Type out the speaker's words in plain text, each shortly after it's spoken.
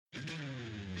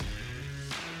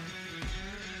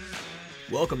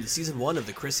Welcome to Season 1 of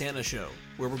The Chris Hanna Show,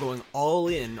 where we're going all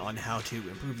in on how to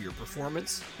improve your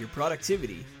performance, your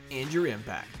productivity, and your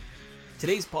impact.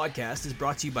 Today's podcast is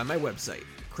brought to you by my website,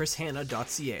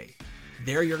 chrishanna.ca.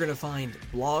 There you're going to find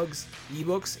blogs,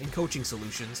 ebooks, and coaching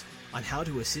solutions on how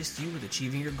to assist you with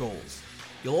achieving your goals.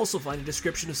 You'll also find a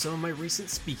description of some of my recent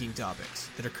speaking topics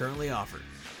that are currently offered.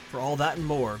 For all that and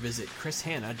more, visit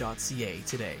chrishanna.ca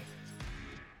today.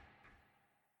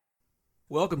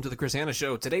 Welcome to the Chris Hanna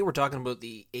Show. Today we're talking about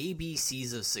the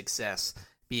ABCs of success,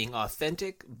 being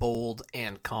authentic, bold,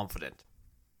 and confident.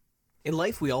 In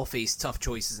life, we all face tough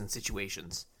choices and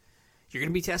situations. You're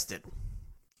going to be tested.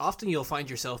 Often you'll find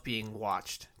yourself being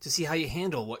watched to see how you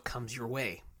handle what comes your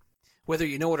way. Whether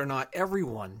you know it or not,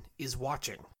 everyone is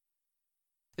watching,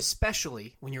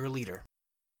 especially when you're a leader.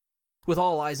 With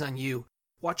all eyes on you,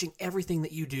 watching everything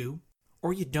that you do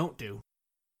or you don't do,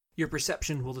 your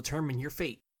perception will determine your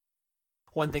fate.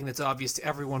 One thing that's obvious to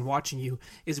everyone watching you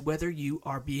is whether you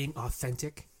are being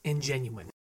authentic and genuine.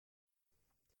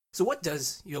 So what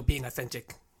does being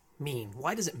authentic mean?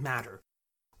 Why does it matter?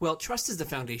 Well, trust is the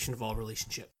foundation of all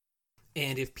relationship.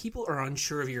 And if people are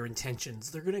unsure of your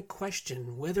intentions, they're going to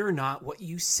question whether or not what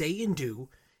you say and do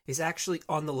is actually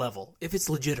on the level, if it's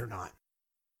legit or not.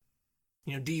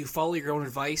 Do you follow your own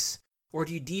advice, or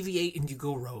do you deviate and you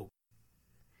go rogue?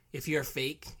 If you're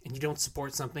fake and you don't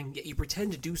support something, yet you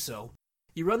pretend to do so,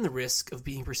 you run the risk of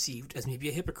being perceived as maybe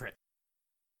a hypocrite.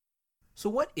 So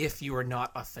what if you are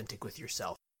not authentic with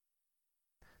yourself?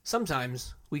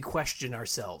 Sometimes we question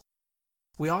ourselves.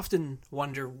 We often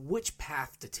wonder which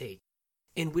path to take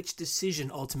and which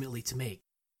decision ultimately to make.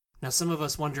 Now, some of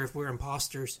us wonder if we're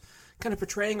imposters, kind of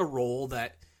portraying a role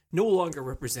that no longer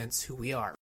represents who we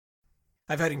are.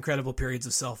 I've had incredible periods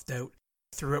of self-doubt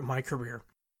throughout my career,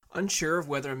 unsure of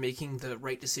whether I'm making the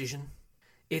right decision.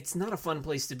 It's not a fun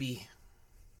place to be.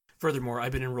 Furthermore,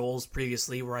 I've been in roles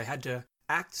previously where I had to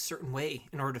act a certain way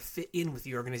in order to fit in with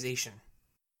the organization.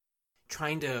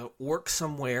 Trying to work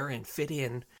somewhere and fit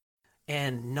in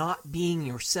and not being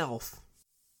yourself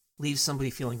leaves somebody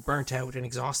feeling burnt out and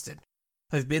exhausted.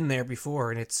 I've been there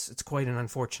before, and it's quite an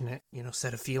unfortunate,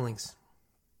 set of feelings.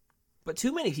 But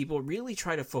too many people really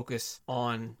try to focus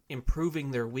on improving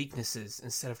their weaknesses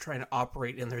instead of trying to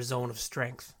operate in their zone of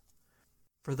strength.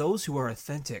 For those who are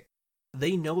authentic,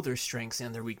 they know their strengths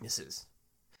and their weaknesses,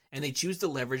 and they choose to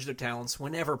leverage their talents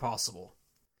whenever possible.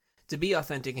 To be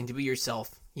authentic and to be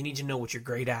yourself, you need to know what you're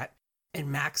great at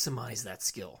and maximize that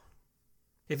skill.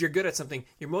 If you're good at something,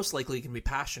 you're most likely going to be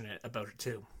passionate about it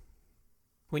too.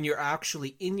 When you're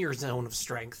actually in your zone of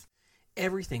strength,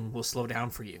 everything will slow down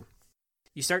for you.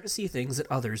 You start to see things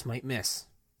that others might miss.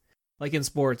 Like in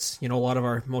sports, a lot of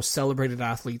our most celebrated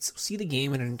athletes see the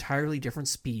game at an entirely different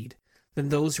speed than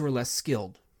those who are less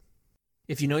skilled.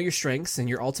 If you know your strengths and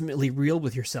you're ultimately real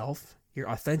with yourself, you're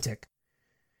authentic,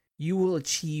 you will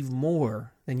achieve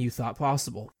more than you thought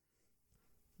possible.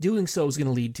 Doing so is going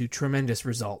to lead to tremendous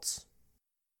results.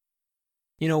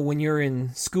 When you're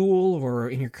in school or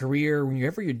in your career,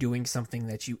 whenever you're doing something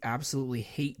that you absolutely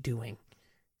hate doing,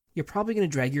 you're probably going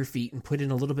to drag your feet and put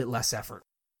in a little bit less effort.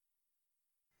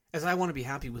 As I want to be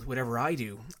happy with whatever I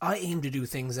do, I aim to do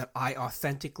things that I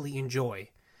authentically enjoy,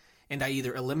 and I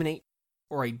either eliminate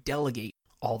or I delegate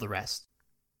all the rest.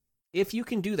 If you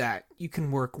can do that, you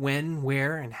can work when,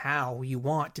 where, and how you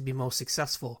want to be most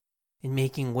successful in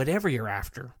making whatever you're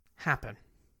after happen.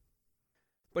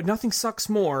 But nothing sucks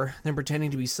more than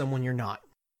pretending to be someone you're not.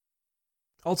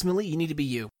 Ultimately, you need to be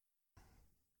you.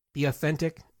 Be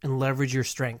authentic and leverage your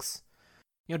strengths.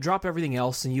 Drop everything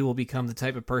else and you will become the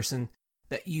type of person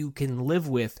that you can live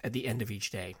with at the end of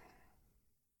each day.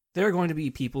 There are going to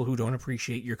be people who don't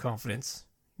appreciate your confidence,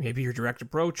 maybe your direct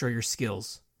approach or your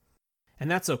skills.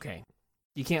 And that's okay.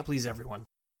 You can't please everyone.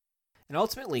 And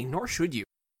ultimately, nor should you.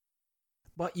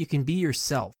 But you can be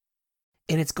yourself.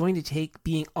 And it's going to take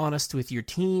being honest with your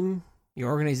team,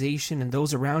 your organization, and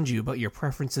those around you about your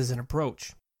preferences and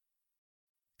approach.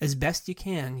 As best you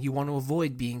can, you want to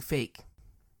avoid being fake.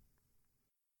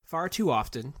 Far too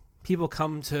often, people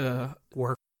come to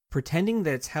work pretending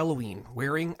that it's Halloween,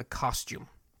 wearing a costume,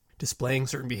 displaying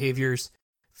certain behaviors,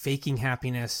 faking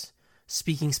happiness,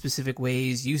 speaking specific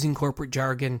ways, using corporate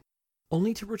jargon,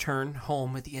 only to return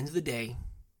home at the end of the day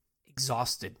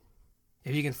exhausted.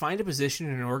 If you can find a position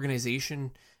in an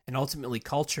organization and ultimately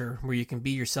culture where you can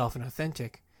be yourself and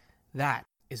authentic, that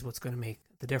is what's going to make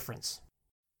the difference.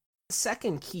 The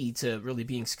second key to really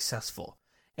being successful,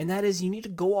 and that is you need to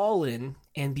go all in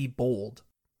and be bold.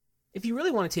 If you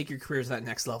really want to take your career to that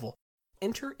next level,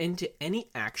 enter into any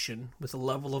action with a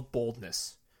level of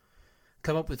boldness.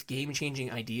 Come up with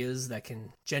game-changing ideas that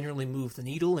can genuinely move the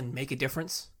needle and make a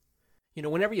difference.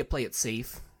 Whenever you play it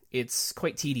safe, it's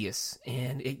quite tedious,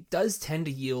 and it does tend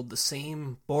to yield the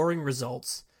same boring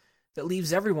results that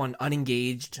leaves everyone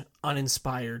unengaged,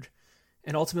 uninspired,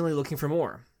 and ultimately looking for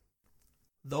more.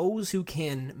 Those who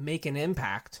can make an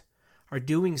impact are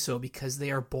doing so because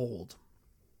they are bold.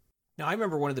 Now, I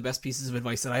remember one of the best pieces of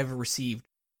advice that I ever received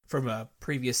from a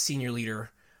previous senior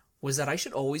leader was that I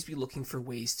should always be looking for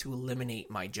ways to eliminate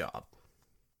my job.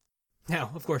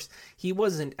 Now, of course, he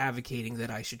wasn't advocating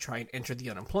that I should try and enter the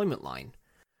unemployment line.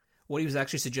 What he was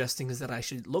actually suggesting is that I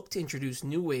should look to introduce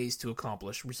new ways to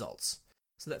accomplish results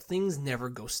so that things never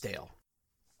go stale.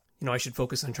 I should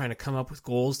focus on trying to come up with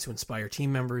goals to inspire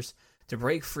team members to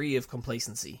break free of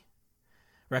complacency,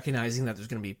 recognizing that there's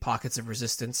going to be pockets of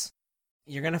resistance.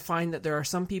 You're going to find that there are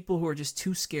some people who are just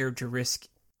too scared to risk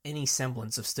any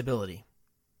semblance of stability.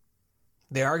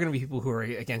 There are going to be people who are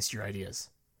against your ideas.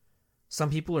 Some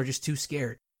people are just too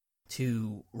scared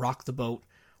to rock the boat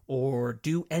or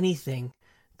do anything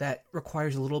that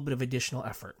requires a little bit of additional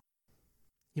effort.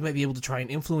 You might be able to try and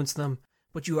influence them,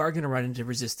 but you are going to run into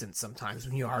resistance sometimes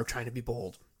when you are trying to be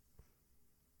bold.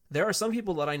 There are some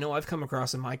people that I know I've come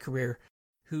across in my career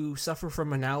who suffer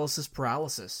from analysis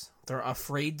paralysis. They're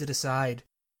afraid to decide,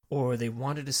 or they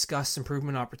want to discuss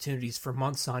improvement opportunities for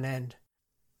months on end.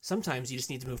 Sometimes you just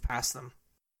need to move past them,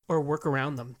 or work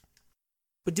around them.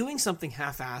 But doing something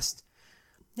half-assed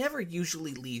never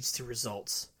usually leads to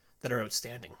results that are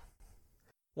outstanding.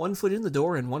 One foot in the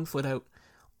door and one foot out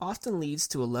often leads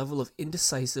to a level of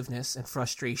indecisiveness and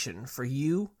frustration for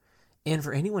you and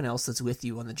for anyone else that's with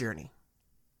you on the journey.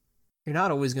 You're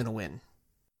not always going to win.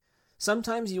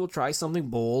 Sometimes you will try something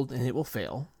bold and it will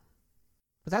fail,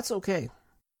 but that's okay.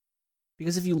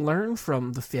 Because if you learn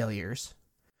from the failures,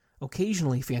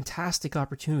 occasionally fantastic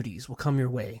opportunities will come your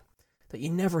way that you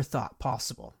never thought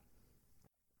possible.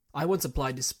 I once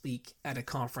applied to speak at a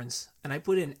conference, and I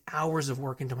put in hours of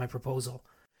work into my proposal.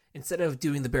 Instead of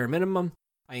doing the bare minimum,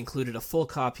 I included a full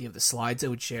copy of the slides I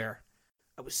would share.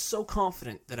 I was so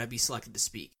confident that I'd be selected to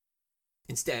speak.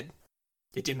 Instead,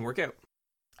 it didn't work out.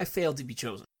 I failed to be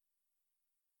chosen.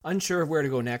 Unsure of where to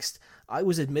go next, I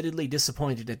was admittedly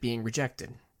disappointed at being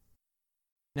rejected.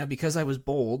 Now, because I was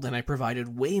bold and I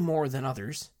provided way more than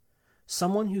others,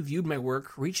 someone who viewed my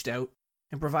work reached out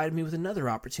and provided me with another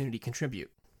opportunity to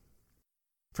contribute.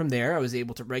 From there, I was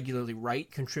able to regularly write,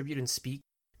 contribute, and speak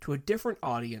to a different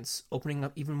audience, opening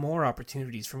up even more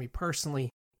opportunities for me personally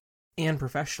and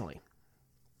professionally.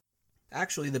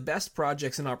 Actually, the best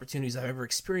projects and opportunities I've ever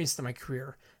experienced in my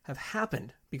career have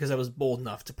happened because I was bold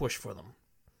enough to push for them.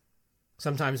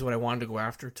 Sometimes what I wanted to go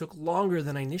after took longer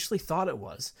than I initially thought it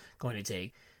was going to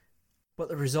take, but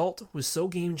the result was so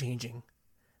game-changing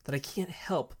that I can't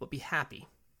help but be happy.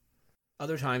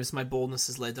 Other times, my boldness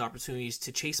has led to opportunities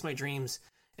to chase my dreams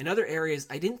in other areas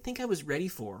I didn't think I was ready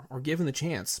for or given the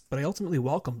chance, but I ultimately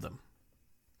welcomed them.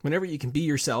 Whenever you can be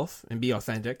yourself and be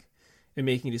authentic in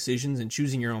making decisions and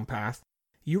choosing your own path,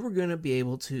 you are going to be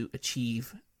able to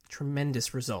achieve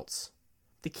tremendous results.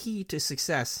 The key to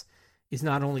success is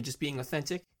not only just being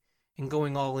authentic and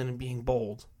going all in and being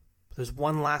bold, but there's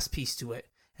one last piece to it,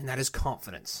 and that is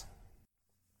confidence.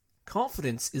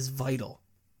 Confidence is vital.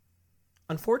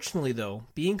 Unfortunately, though,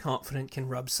 being confident can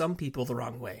rub some people the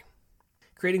wrong way,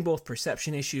 creating both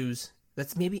perception issues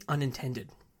that's maybe unintended.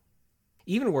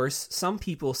 Even worse, some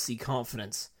people see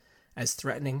confidence as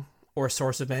threatening or a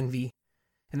source of envy,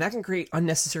 and that can create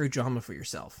unnecessary drama for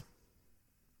yourself.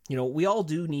 We all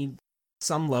do need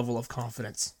some level of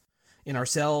confidence in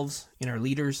ourselves, in our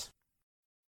leaders.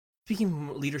 Speaking from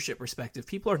a leadership perspective,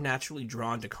 people are naturally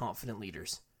drawn to confident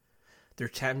leaders. They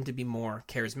tend to be more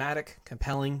charismatic,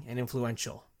 compelling, and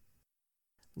influential.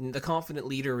 The confident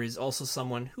leader is also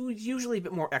someone who is usually a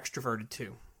bit more extroverted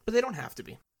too, but they don't have to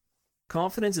be.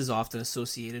 Confidence is often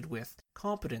associated with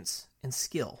competence and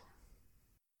skill.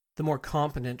 The more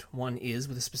competent one is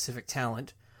with a specific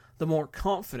talent, the more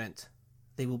confident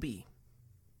they will be.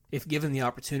 If given the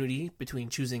opportunity between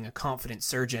choosing a confident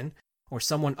surgeon or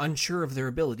someone unsure of their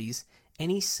abilities,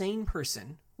 any sane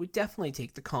person would definitely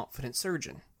take the confident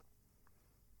surgeon.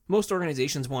 Most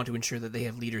organizations want to ensure that they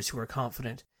have leaders who are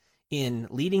confident in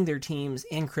leading their teams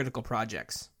and critical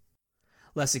projects.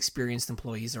 Less experienced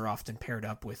employees are often paired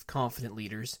up with confident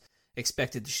leaders,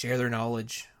 expected to share their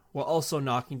knowledge, while also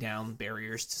knocking down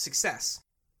barriers to success.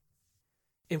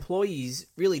 Employees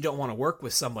really don't want to work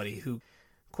with somebody who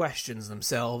questions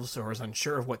themselves or is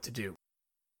unsure of what to do.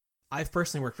 I've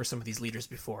personally worked for some of these leaders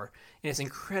before, and it's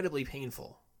incredibly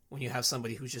painful when you have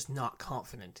somebody who's just not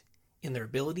confident in their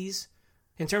abilities.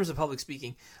 In terms of public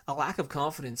speaking, a lack of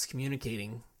confidence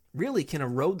communicating really can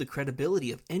erode the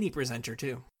credibility of any presenter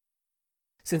too.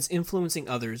 Since influencing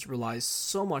others relies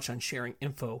so much on sharing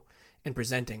info and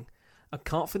presenting, a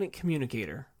confident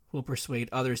communicator will persuade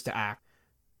others to act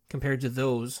compared to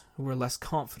those who are less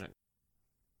confident.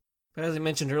 But as I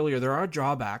mentioned earlier, there are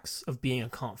drawbacks of being a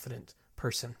confident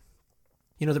person.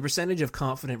 The percentage of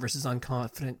confident versus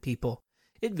unconfident people,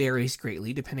 it varies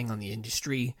greatly depending on the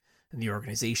industry and the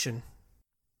organization.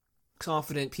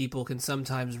 Confident people can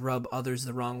sometimes rub others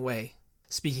the wrong way.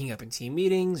 Speaking up in team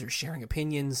meetings or sharing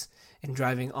opinions and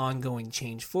driving ongoing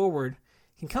change forward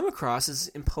can come across as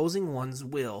imposing one's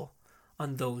will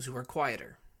on those who are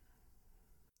quieter.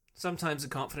 Sometimes a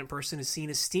confident person is seen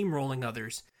as steamrolling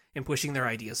others and pushing their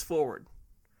ideas forward.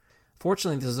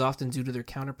 Fortunately, this is often due to their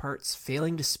counterparts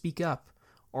failing to speak up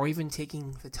or even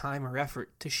taking the time or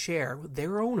effort to share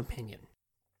their own opinion.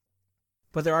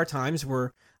 But there are times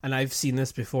where, and I've seen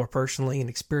this before personally and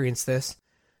experienced this,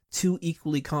 two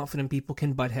equally confident people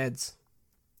can butt heads.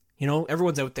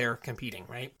 Everyone's out there competing,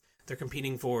 right? They're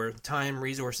competing for time,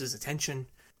 resources, attention.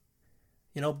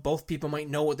 Both people might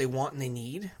know what they want and they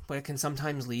need, but it can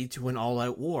sometimes lead to an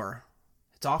all-out war.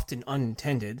 It's often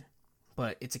unintended,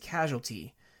 but it's a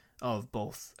casualty of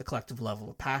both a collective level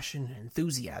of passion and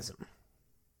enthusiasm.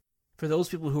 For those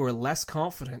people who are less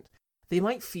confident, they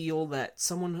might feel that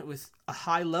someone with a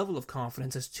high level of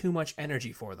confidence has too much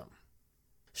energy for them.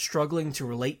 Struggling to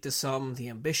relate to some, the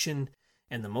ambition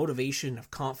and the motivation of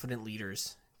confident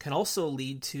leaders can also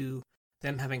lead to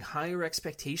them having higher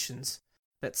expectations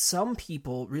that some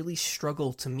people really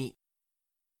struggle to meet.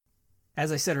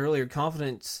 As I said earlier,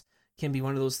 confidence can be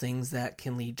one of those things that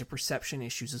can lead to perception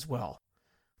issues as well.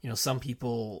 Some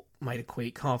people might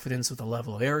equate confidence with a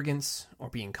level of arrogance or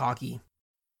being cocky.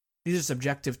 These are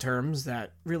subjective terms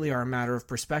that really are a matter of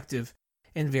perspective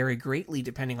and vary greatly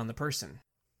depending on the person.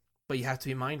 But you have to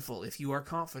be mindful, if you are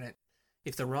confident,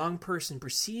 if the wrong person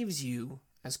perceives you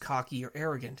as cocky or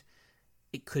arrogant,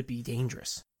 it could be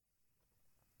dangerous.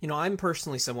 I'm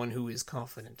personally someone who is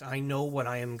confident. I know what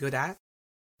I am good at,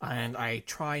 and I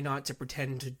try not to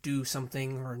pretend to do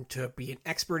something or to be an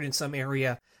expert in some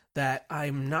area that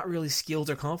I'm not really skilled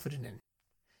or confident in.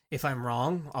 If I'm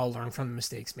wrong, I'll learn from the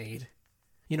mistakes made.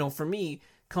 For me,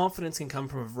 confidence can come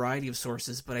from a variety of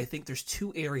sources, but I think there's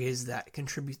two areas that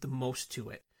contribute the most to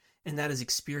it, and that is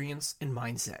experience and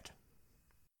mindset.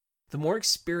 The more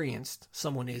experienced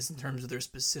someone is in terms of their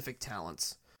specific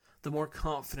talents, the more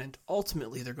confident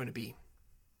ultimately they're going to be.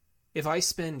 If I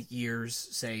spend years,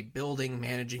 say, building,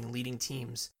 managing, leading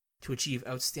teams to achieve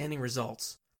outstanding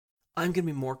results, I'm going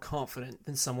to be more confident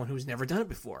than someone who's never done it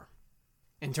before.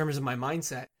 In terms of my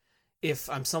mindset, if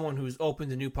I'm someone who's open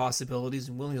to new possibilities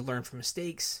and willing to learn from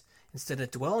mistakes instead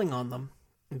of dwelling on them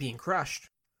and being crushed,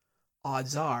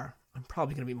 odds are I'm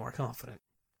probably going to be more confident.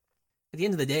 At the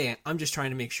end of the day, I'm just trying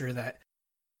to make sure that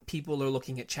people are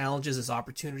looking at challenges as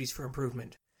opportunities for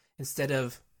improvement instead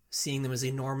of seeing them as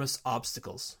enormous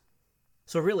obstacles.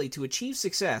 So really, to achieve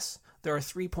success, there are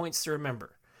 3 points to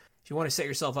remember. If you want to set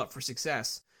yourself up for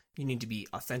success, you need to be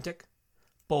authentic,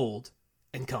 bold,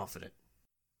 and confident.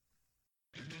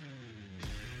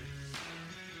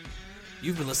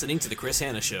 You've been listening to The Chris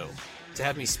Hanna Show. To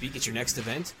have me speak at your next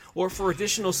event, or for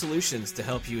additional solutions to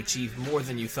help you achieve more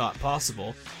than you thought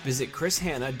possible, visit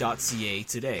chrishanna.ca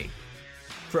today.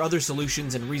 For other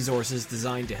solutions and resources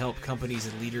designed to help companies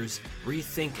and leaders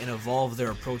rethink and evolve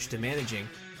their approach to managing,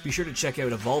 be sure to check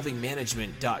out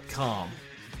evolvingmanagement.com.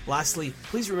 Lastly,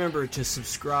 please remember to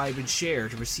subscribe and share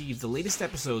to receive the latest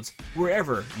episodes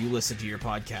wherever you listen to your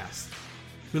podcast.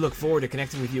 We look forward to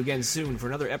connecting with you again soon for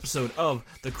another episode of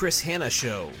The Chris Hanna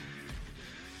Show.